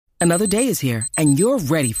Another day is here, and you're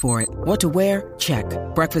ready for it. What to wear? Check.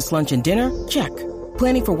 Breakfast, lunch, and dinner? Check.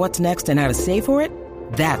 Planning for what's next and how to save for it?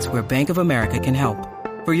 That's where Bank of America can help.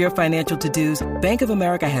 For your financial to-dos, Bank of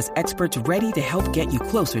America has experts ready to help get you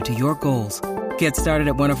closer to your goals. Get started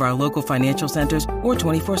at one of our local financial centers or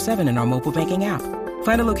 24/7 in our mobile banking app.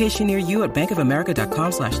 Find a location near you at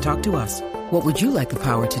bankofamerica.com/talktous. What would you like the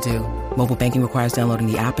power to do? Mobile banking requires downloading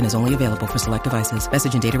the app and is only available for select devices.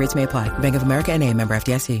 Message and data rates may apply. Bank of America N.A., member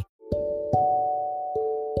FDIC.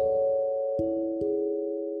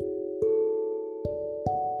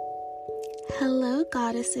 Hello,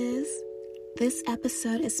 goddesses. This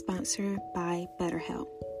episode is sponsored by BetterHelp.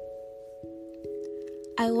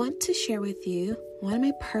 I want to share with you one of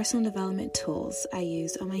my personal development tools I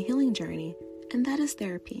use on my healing journey, and that is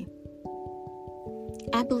therapy.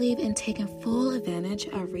 I believe in taking full advantage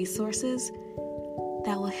of resources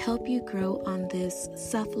that will help you grow on this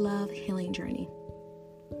self-love healing journey.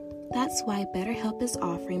 That's why BetterHelp is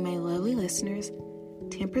offering my lovely listeners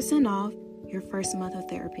 10% off your first month of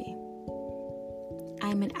therapy.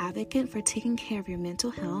 I'm an advocate for taking care of your mental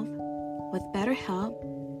health. With BetterHelp,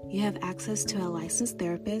 you have access to a licensed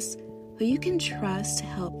therapist who you can trust to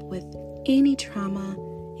help with any trauma,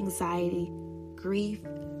 anxiety, grief,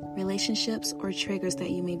 relationships, or triggers that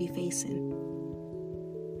you may be facing.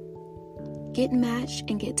 Get matched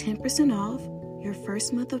and get 10% off your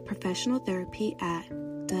first month of professional therapy at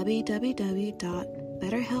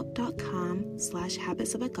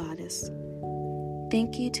www.betterhelp.com/habitsofagagoddess.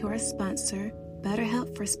 Thank you to our sponsor,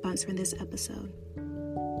 BetterHelp, for sponsoring this episode.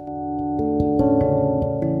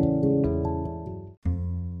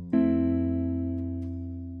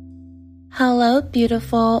 Hello,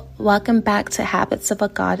 beautiful. Welcome back to Habits of a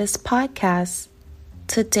Goddess podcast.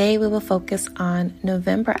 Today we will focus on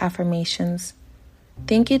November affirmations.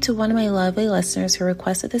 Thank you to one of my lovely listeners who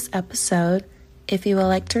requested this episode. If you would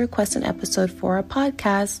like to request an episode for a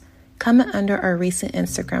podcast, comment under our recent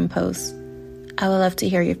Instagram post. I would love to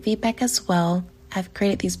hear your feedback as well. I've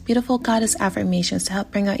created these beautiful goddess affirmations to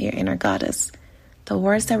help bring out your inner goddess. The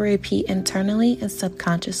words that we repeat internally and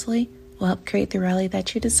subconsciously will help create the reality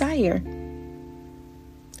that you desire.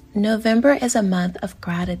 November is a month of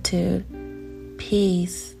gratitude,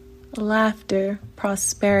 peace, laughter,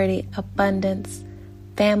 prosperity, abundance,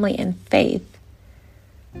 family, and faith.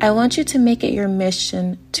 I want you to make it your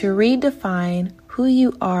mission to redefine who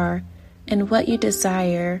you are and what you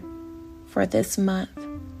desire for this month.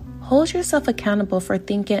 Hold yourself accountable for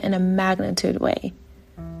thinking in a magnitude way.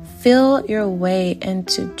 Feel your way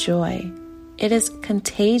into joy. It is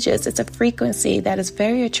contagious. It's a frequency that is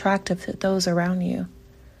very attractive to those around you.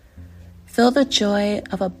 Feel the joy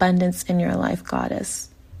of abundance in your life, goddess.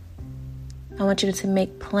 I want you to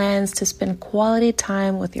make plans to spend quality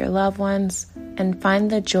time with your loved ones and find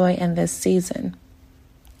the joy in this season.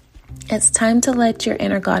 It's time to let your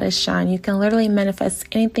inner goddess shine. You can literally manifest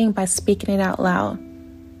anything by speaking it out loud.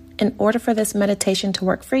 In order for this meditation to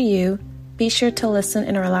work for you, be sure to listen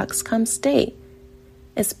in a relaxed, calm state.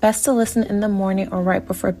 It's best to listen in the morning or right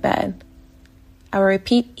before bed. I will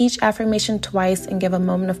repeat each affirmation twice and give a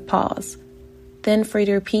moment of pause. Then for you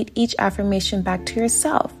to repeat each affirmation back to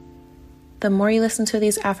yourself. The more you listen to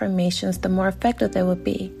these affirmations, the more effective they will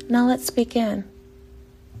be. Now let's begin.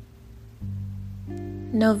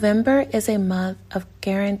 November is a month of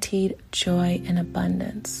guaranteed joy and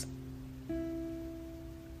abundance.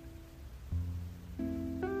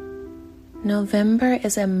 November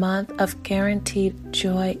is a month of guaranteed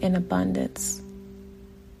joy and abundance.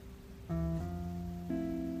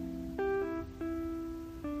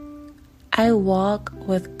 I walk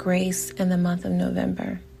with grace in the month of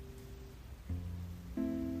November.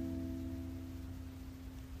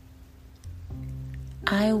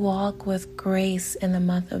 I walk with grace in the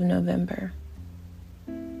month of November.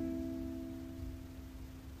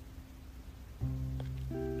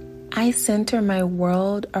 I center my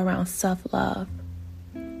world around self-love.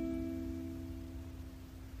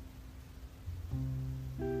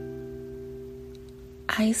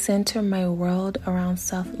 I center my world around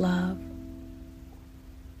self-love.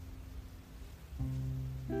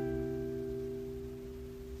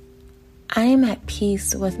 I am at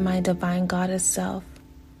peace with my divine goddess self.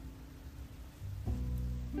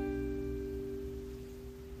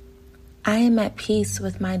 I am at peace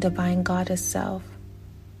with my divine goddess self.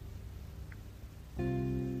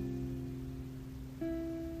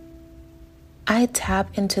 I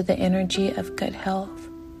tap into the energy of good health.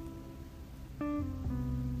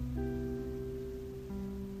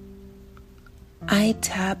 I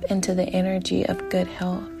tap into the energy of good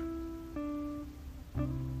health.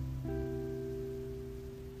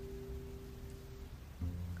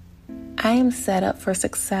 I I am set up for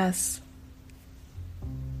success.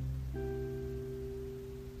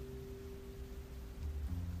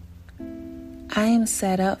 I am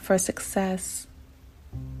set up for success.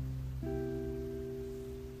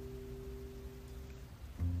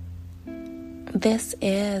 This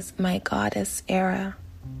is my goddess era.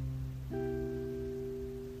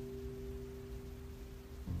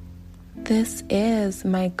 This is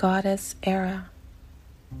my goddess era.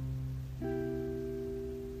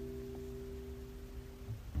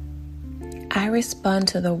 I respond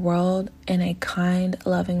to the world in a kind,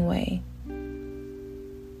 loving way.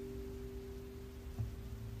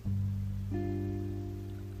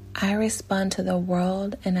 I respond to the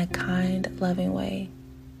world in a kind, loving way.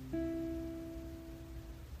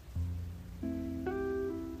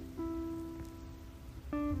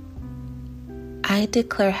 I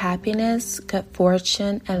declare happiness, good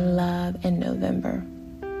fortune, and love in November.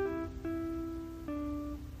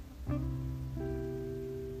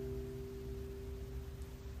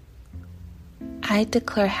 I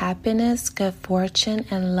declare happiness, good fortune,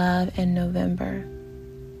 and love in November.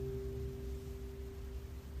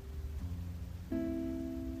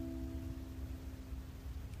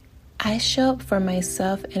 I show up for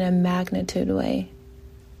myself in a magnitude way.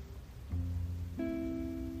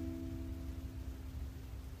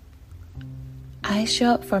 I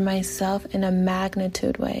show up for myself in a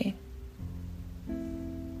magnitude way.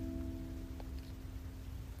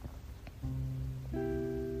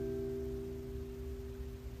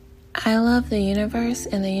 I love the universe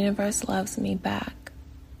and the universe loves me back.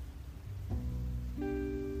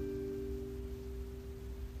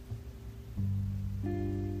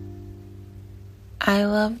 I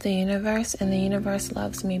love the universe and the universe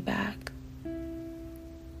loves me back.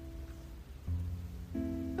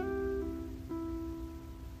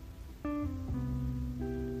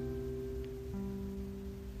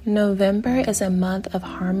 November is a month of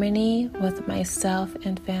harmony with myself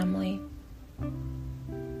and family.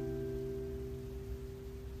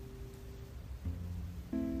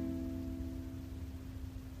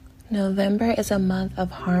 November is a month of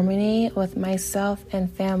harmony with myself and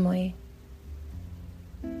family.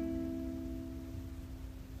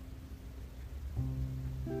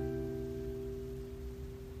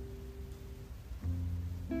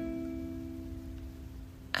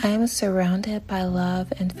 I am surrounded by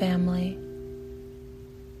love and family.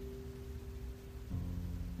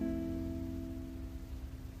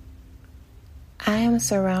 I am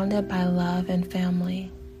surrounded by love and family.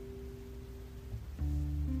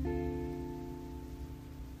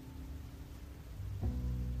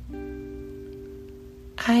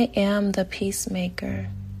 I am the peacemaker.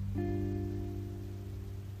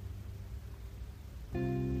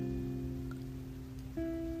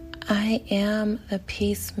 I am the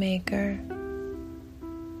peacemaker.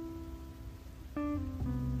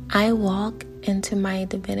 I walk into my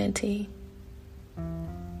divinity.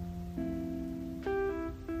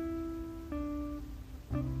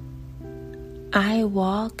 I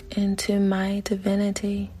walk into my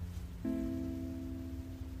divinity.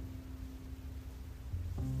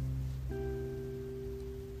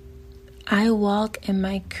 I walk in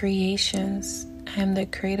my creations. I am the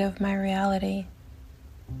creator of my reality.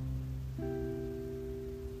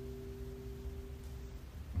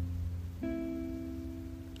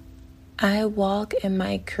 I walk in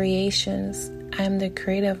my creations. I am the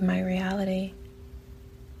creator of my reality.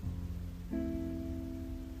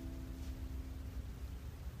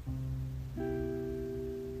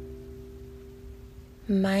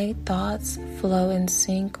 My thoughts flow in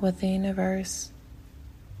sync with the universe.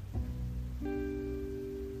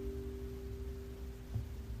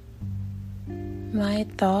 My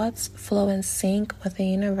thoughts flow in sync with the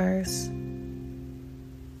universe.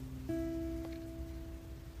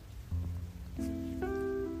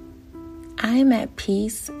 I am at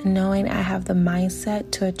peace knowing I have the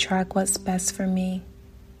mindset to attract what's best for me.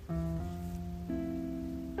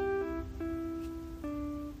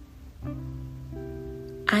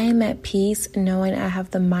 I am at peace knowing I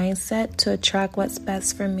have the mindset to attract what's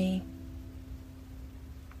best for me.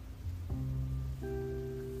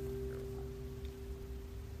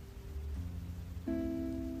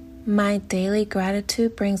 My daily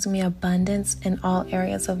gratitude brings me abundance in all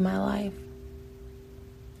areas of my life.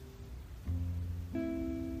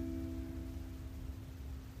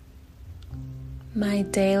 My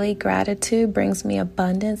daily gratitude brings me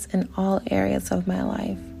abundance in all areas of my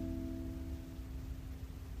life.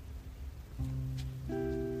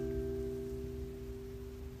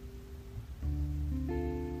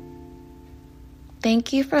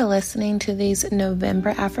 Thank you for listening to these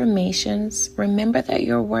November affirmations. Remember that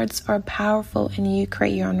your words are powerful and you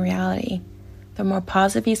create your own reality. The more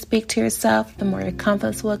positive you speak to yourself, the more your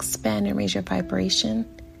confidence will expand and raise your vibration.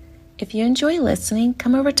 If you enjoy listening,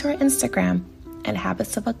 come over to our Instagram at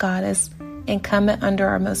Habits of a Goddess and comment under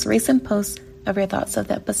our most recent post of your thoughts of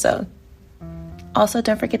the episode. Also,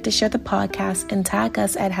 don't forget to share the podcast and tag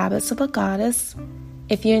us at Habits of a Goddess.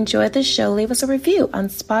 If you enjoyed the show, leave us a review on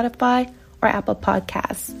Spotify or Apple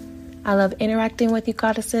Podcasts. I love interacting with you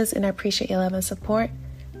goddesses and I appreciate your love and support.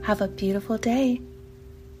 Have a beautiful day.